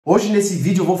Hoje nesse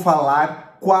vídeo eu vou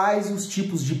falar quais os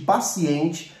tipos de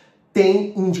paciente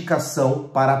têm indicação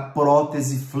para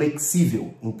prótese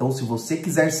flexível. Então, se você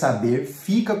quiser saber,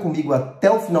 fica comigo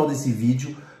até o final desse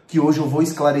vídeo, que hoje eu vou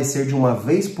esclarecer de uma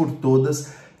vez por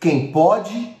todas quem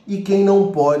pode e quem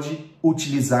não pode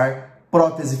utilizar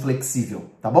prótese flexível,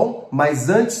 tá bom? Mas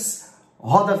antes,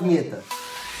 roda a vinheta.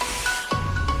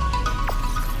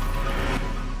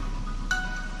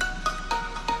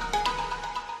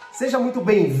 Seja muito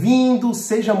bem-vindo,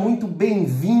 seja muito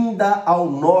bem-vinda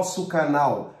ao nosso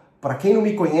canal. Para quem não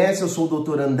me conhece, eu sou o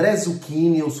Dr. André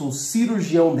Zucchini, eu sou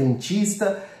cirurgião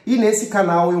dentista e nesse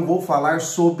canal eu vou falar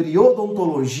sobre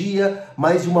odontologia,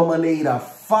 mas de uma maneira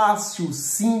fácil,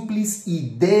 simples e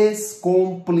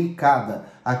descomplicada.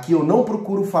 Aqui eu não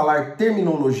procuro falar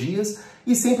terminologias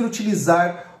e sempre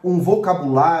utilizar um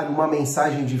vocabulário, uma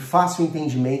mensagem de fácil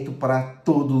entendimento para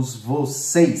todos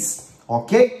vocês,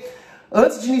 ok?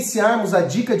 Antes de iniciarmos a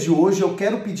dica de hoje, eu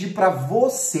quero pedir para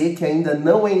você que ainda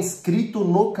não é inscrito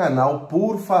no canal,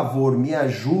 por favor, me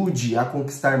ajude a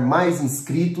conquistar mais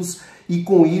inscritos e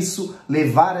com isso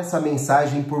levar essa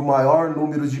mensagem por maior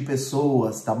número de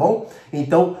pessoas, tá bom?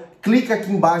 Então, clica aqui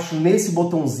embaixo nesse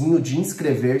botãozinho de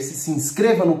inscrever-se, se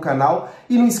inscreva no canal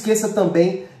e não esqueça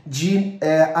também de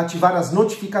ativar as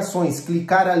notificações,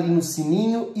 clicar ali no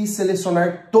sininho e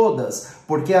selecionar todas,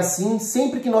 porque assim,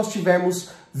 sempre que nós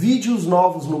tivermos vídeos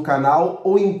novos no canal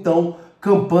ou então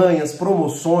campanhas,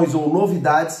 promoções ou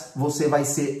novidades, você vai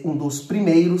ser um dos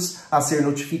primeiros a ser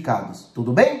notificados,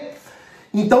 tudo bem?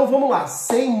 Então vamos lá,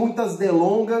 sem muitas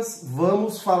delongas,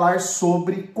 vamos falar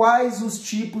sobre quais os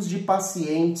tipos de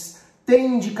pacientes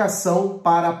têm indicação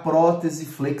para prótese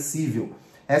flexível.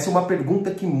 Essa é uma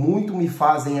pergunta que muito me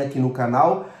fazem aqui no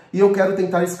canal e eu quero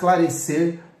tentar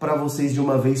esclarecer para vocês de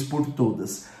uma vez por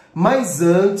todas. Mas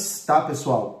antes, tá,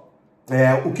 pessoal?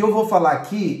 O que eu vou falar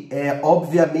aqui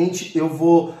obviamente, eu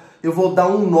vou dar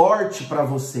um norte para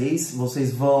vocês,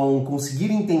 vocês vão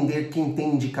conseguir entender quem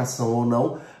tem indicação ou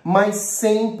não, mas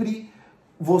sempre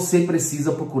você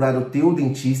precisa procurar o teu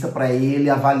dentista para ele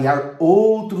avaliar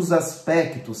outros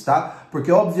aspectos, tá?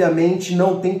 Porque obviamente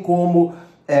não tem como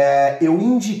eu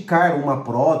indicar uma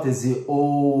prótese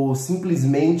ou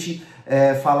simplesmente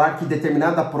falar que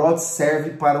determinada prótese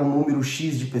serve para um número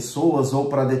X de pessoas ou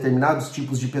para determinados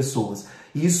tipos de pessoas.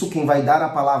 Isso quem vai dar a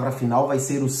palavra final vai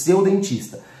ser o seu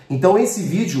dentista. Então esse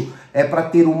vídeo é para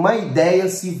ter uma ideia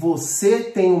se você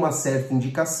tem uma certa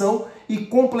indicação e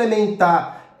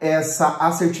complementar essa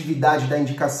assertividade da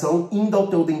indicação indo ao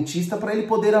teu dentista para ele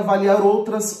poder avaliar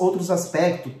outros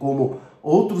aspectos,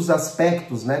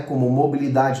 né, como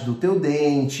mobilidade do teu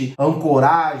dente,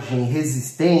 ancoragem,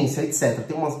 resistência, etc.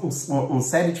 Tem uma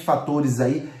série de fatores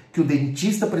aí que o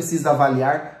dentista precisa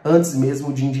avaliar antes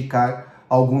mesmo de indicar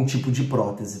algum tipo de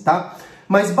prótese, tá?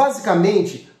 Mas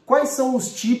basicamente, quais são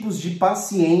os tipos de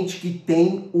paciente que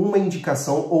tem uma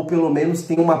indicação ou pelo menos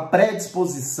tem uma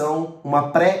predisposição,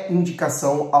 uma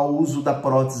pré-indicação ao uso da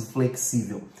prótese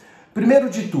flexível? Primeiro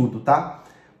de tudo, tá?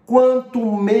 Quanto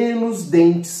menos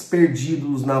dentes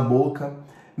perdidos na boca,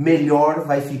 melhor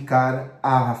vai ficar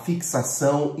a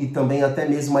fixação e também até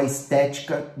mesmo a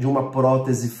estética de uma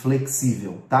prótese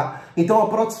flexível, tá? Então a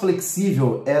prótese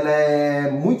flexível, ela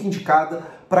é muito indicada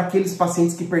para aqueles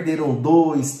pacientes que perderam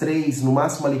 2, 3, no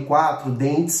máximo ali 4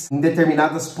 dentes em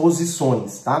determinadas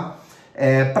posições, tá?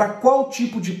 Para qual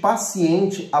tipo de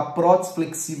paciente a prótese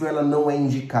flexível ela não é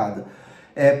indicada?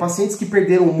 Pacientes que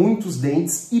perderam muitos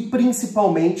dentes e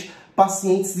principalmente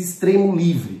pacientes de extremo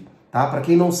livre, tá? Para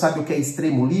quem não sabe o que é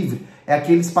extremo livre, é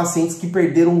aqueles pacientes que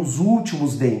perderam os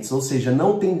últimos dentes, ou seja,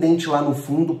 não tem dente lá no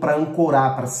fundo para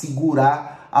ancorar, para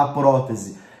segurar a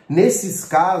prótese. Nesses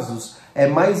casos, é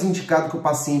mais indicado que o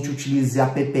paciente utilize a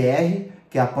PPR,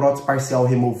 que é a prótese parcial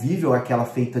removível, aquela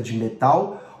feita de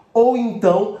metal, ou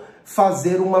então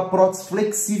fazer uma prótese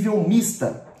flexível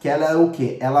mista, que ela é o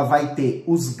quê? Ela vai ter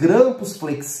os grampos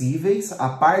flexíveis, a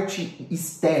parte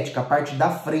estética, a parte da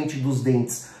frente dos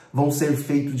dentes vão ser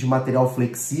feitos de material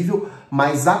flexível,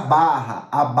 mas a barra,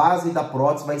 a base da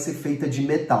prótese vai ser feita de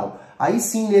metal. Aí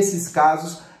sim, nesses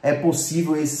casos, é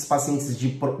possível esses pacientes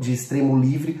de extremo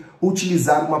livre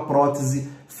utilizar uma prótese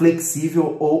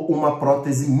flexível ou uma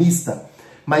prótese mista.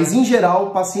 Mas, em geral, o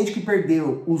paciente que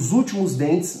perdeu os últimos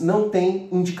dentes não tem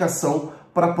indicação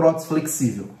para prótese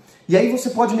flexível. E aí você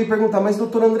pode me perguntar, mas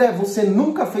doutor André, você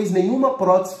nunca fez nenhuma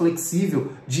prótese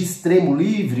flexível de extremo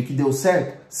livre que deu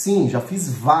certo? Sim, já fiz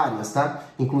várias, tá?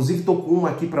 Inclusive estou com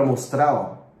uma aqui para mostrar,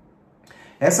 ó.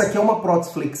 Essa aqui é uma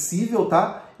prótese flexível,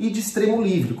 tá? E de extremo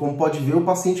livre. Como pode ver, o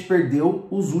paciente perdeu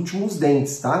os últimos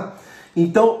dentes, tá?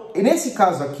 Então, nesse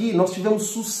caso aqui, nós tivemos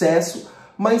sucesso,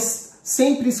 mas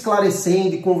sempre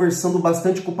esclarecendo e conversando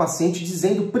bastante com o paciente,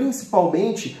 dizendo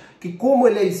principalmente que como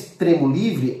ele é extremo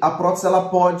livre, a prótese ela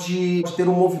pode ter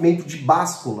um movimento de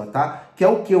báscula, tá? Que é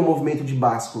o que o movimento de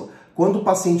báscula? Quando o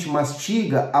paciente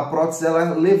mastiga, a prótese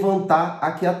ela levantar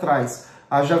aqui atrás.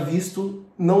 Haja visto,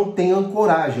 não tem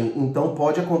ancoragem, então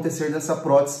pode acontecer dessa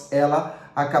prótese ela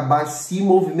acabar se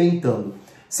movimentando.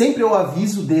 Sempre eu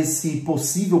aviso desse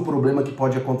possível problema que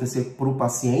pode acontecer para o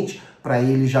paciente, para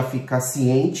ele já ficar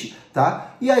ciente,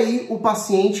 tá? E aí o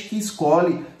paciente que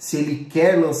escolhe se ele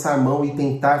quer lançar mão e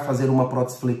tentar fazer uma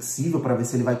prótese flexível para ver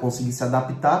se ele vai conseguir se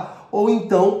adaptar, ou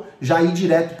então já ir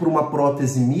direto para uma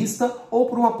prótese mista ou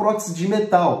para uma prótese de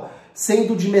metal.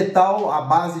 Sendo de metal, a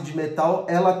base de metal,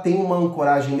 ela tem uma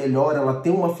ancoragem melhor, ela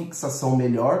tem uma fixação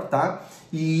melhor, tá?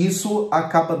 E isso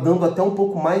acaba dando até um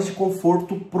pouco mais de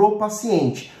conforto pro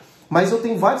paciente. Mas eu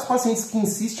tenho vários pacientes que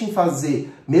insistem em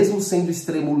fazer, mesmo sendo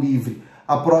extremo livre,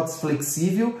 a prótese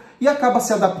flexível e acaba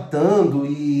se adaptando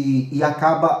e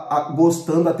acaba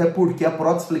gostando, até porque a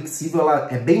prótese flexível ela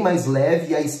é bem mais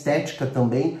leve e a estética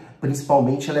também,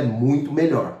 principalmente, ela é muito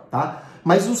melhor, tá?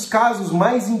 Mas os casos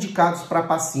mais indicados para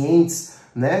pacientes,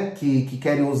 né, que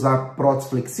querem usar prótese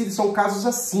flexível são casos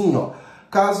assim, ó.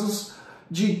 Casos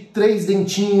de 3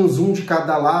 dentinhos, um de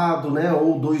cada lado, né,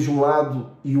 ou 2 de um lado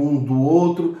e um do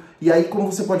outro. E aí,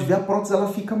 como você pode ver, a prótese ela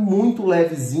fica muito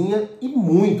levezinha e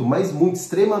muito, mas muito,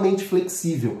 extremamente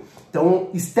flexível. Então,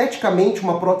 esteticamente,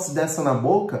 uma prótese dessa na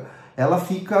boca, ela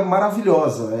fica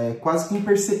maravilhosa. É quase que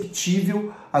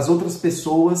imperceptível as outras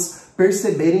pessoas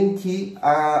perceberem que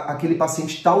aquele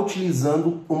paciente está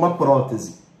utilizando uma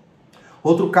prótese.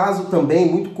 Outro caso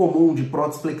também muito comum de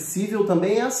prótese flexível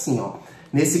também é assim, ó.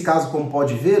 Nesse caso, como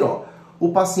pode ver, ó,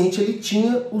 o paciente ele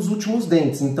tinha os últimos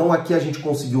dentes. Então aqui a gente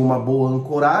conseguiu uma boa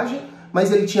ancoragem,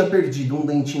 mas ele tinha perdido um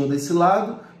dentinho desse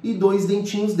lado e 2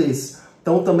 dentinhos desse.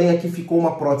 Então também aqui ficou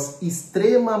uma prótese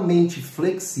extremamente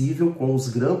flexível, com os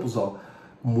grampos, ó,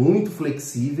 muito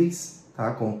flexíveis,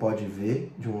 tá? Como pode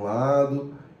ver, de um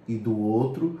lado e do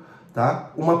outro,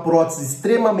 tá? Uma prótese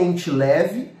extremamente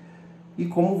leve e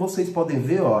como vocês podem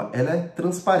ver, ó, ela é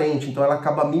transparente, então ela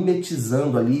acaba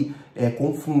mimetizando ali,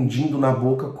 confundindo na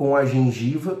boca com a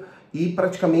gengiva e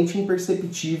praticamente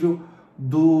imperceptível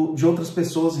de outras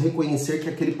pessoas reconhecer que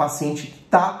aquele paciente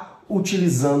está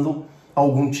utilizando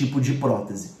algum tipo de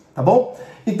prótese, tá bom?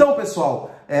 Então,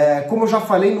 pessoal, como eu já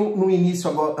falei no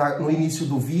início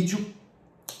do vídeo,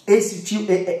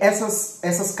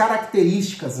 essas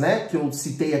características, né, que eu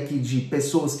citei aqui de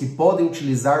pessoas que podem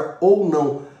utilizar ou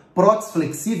não prótese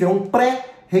flexível é um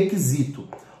pré-requisito.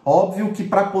 Óbvio que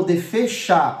para poder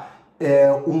fechar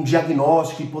um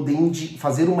diagnóstico e poder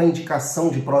fazer uma indicação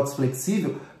de prótese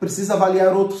flexível, precisa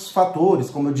avaliar outros fatores,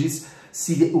 como eu disse,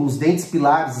 se os dentes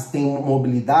pilares têm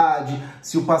mobilidade,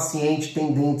 se o paciente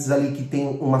tem dentes ali que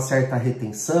tem uma certa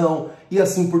retenção e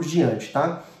assim por diante,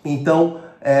 tá? Então,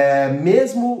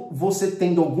 mesmo você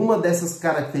tendo alguma dessas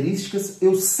características,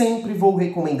 eu sempre vou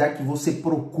recomendar que você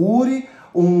procure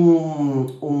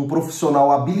um profissional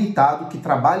habilitado que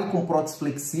trabalhe com prótese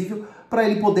flexível para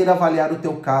ele poder avaliar o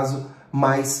teu caso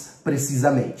mais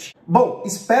precisamente. Bom,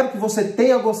 espero que você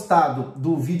tenha gostado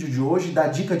do vídeo de hoje, da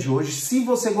dica de hoje. Se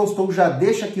você gostou, já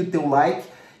deixa aqui o teu like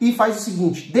e faz o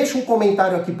seguinte, deixa um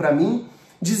comentário aqui para mim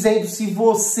dizendo se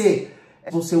você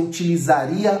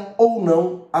utilizaria ou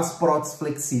não as próteses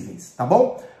flexíveis, tá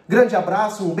bom? Grande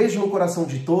abraço, um beijo no coração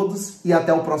de todos e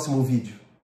até o próximo vídeo.